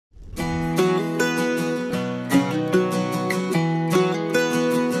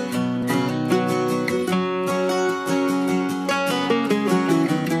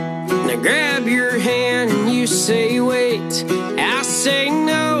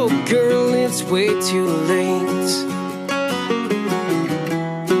way too late.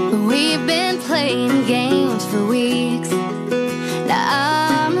 We've been playing games for weeks. Now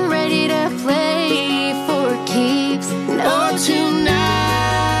I'm ready to play for keeps. Oh, tonight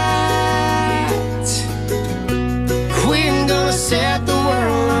we're gonna set the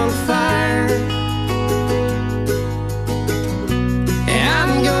world on fire.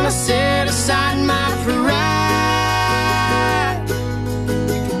 I'm gonna set aside my pride.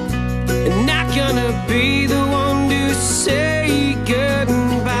 I'm not gonna be the one to say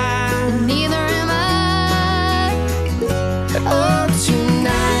goodbye. Neither am I. Oh,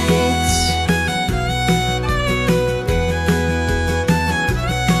 tonight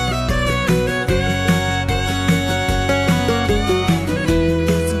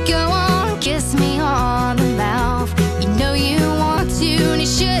Go on, kiss me on the mouth. You know you want to, and you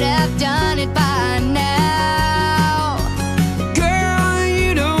should have done it by now. girl,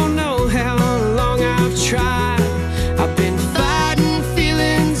 you don't know how long I've tried. I've been fighting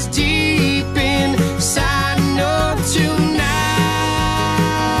feelings deep inside. No, tonight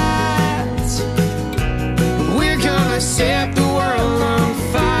we're gonna set the world on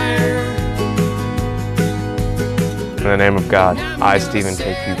fire. In the name of God, I, Stephen,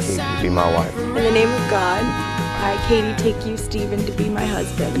 take you, Katy, to be my wife, In the name of God, I, Katy, take you, Stephen, to be my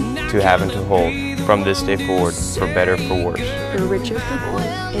husband. to have and to hold, from this day forward, for better, for worse, For richer, for poor,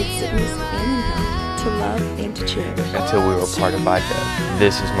 in sickness and in health, to love and to cherish, until we were parted by death.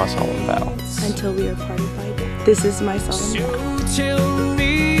 This is my solemn vow. until we are parted by death. This is my solemn vow. So tell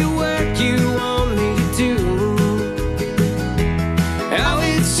me what you want me to do. Oh,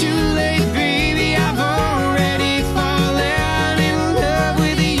 it's too late, baby. I've already fallen in love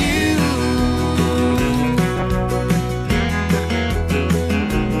with you.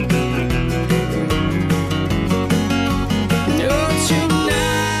 No, tonight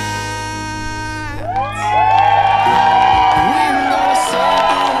we're gonna set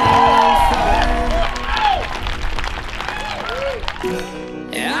the world on fire.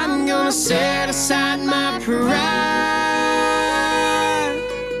 I'm gonna set aside my pride.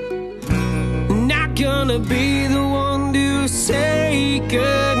 Not gonna be the one to say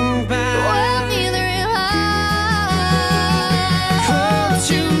goodbye. Well, neither am I. Oh,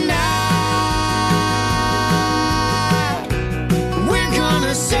 tonight we're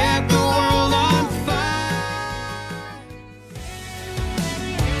gonna set the world on fire.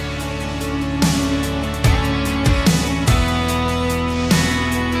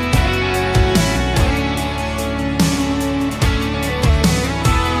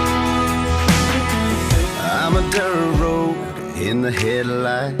 I'm a dirt road in the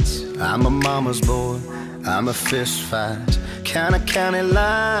headlights. I'm a mama's boy, I'm a fist fight. Kinda county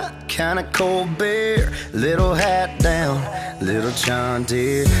line, kinda cold beer. Little hat down, little John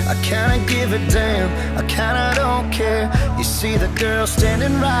Deere. I kinda give a damn, I kinda don't care. You see the girl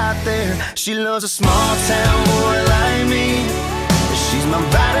standing right there. She loves a small town boy like me. She's my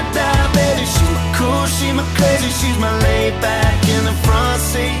ride or die, baby. She's my cool, she's my crazy. She's my laid back in the front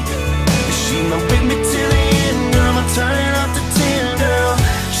seat. She's my with me till the end, girl. I'm turning up to 10, girl.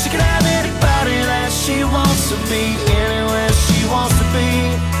 She can have anybody that she wants to be, anywhere she wants to be.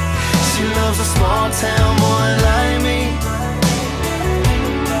 She loves a small town boy like me.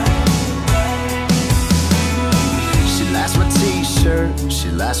 She likes my t-shirt, she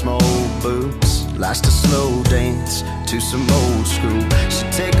likes my old boots. Likes to slow dance to some old school. She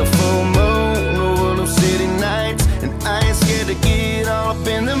take a full moon over them city nights, and I ain't scared to get all up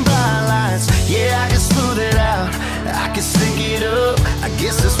in them bright lights. Yeah, I can smooth it out, I can stink it up. I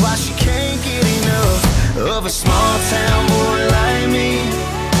guess that's why she can't get enough of a small town boy like me.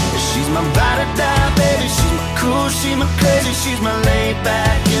 She's my ride or die, baby. She's my cool, she's my crazy. She's my laid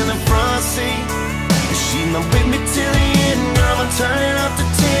back in the front seat. She's my with me till the end, girl. I'm turning up to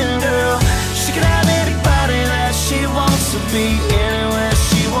 10, girl. She can have anybody that she wants to be, anywhere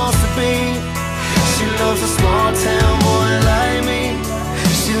she wants to be. She loves a small town boy like me.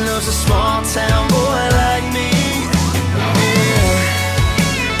 She loves a small town boy like me.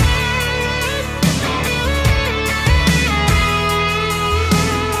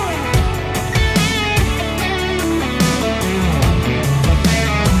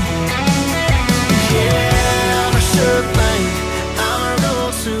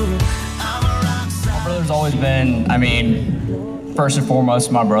 Always been, I mean, first and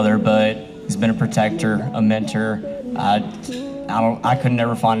foremost my brother, but he's been a protector, a mentor. I could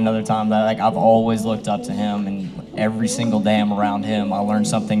never find another time that, like, I've always looked up to him, and every single day I'm around him I learn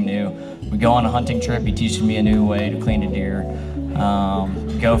something new. We go on a hunting trip, he teaches me a new way to clean a deer.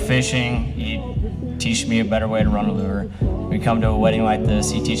 Go fishing, he teaches me a better way to run a lure. we come to a wedding like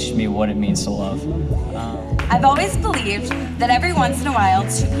this, he teaches me what it means to love. I've always believed that every once in a while,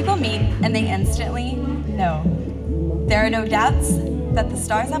 two people meet and they instantly know. There are no doubts that the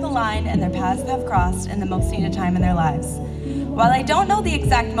stars have aligned and their paths have crossed in the most needed time in their lives. While I don't know the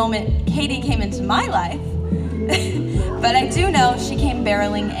exact moment Katy came into my life, but I do know she came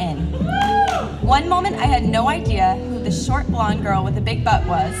barreling in. One moment I had no idea who the short blonde girl with the big butt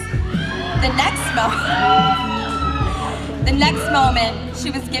was. The next moment, she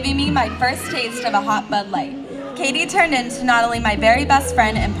was giving me my first taste of a hot Bud Light. Katy turned into not only my very best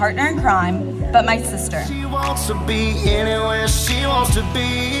friend and partner in crime, but my sister. She wants to be anywhere she wants to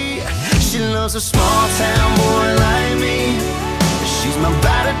be. She loves a small town boy like me. She's my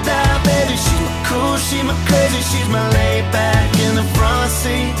ride or die, baby. She's my cool, she's my crazy, she's my laid back.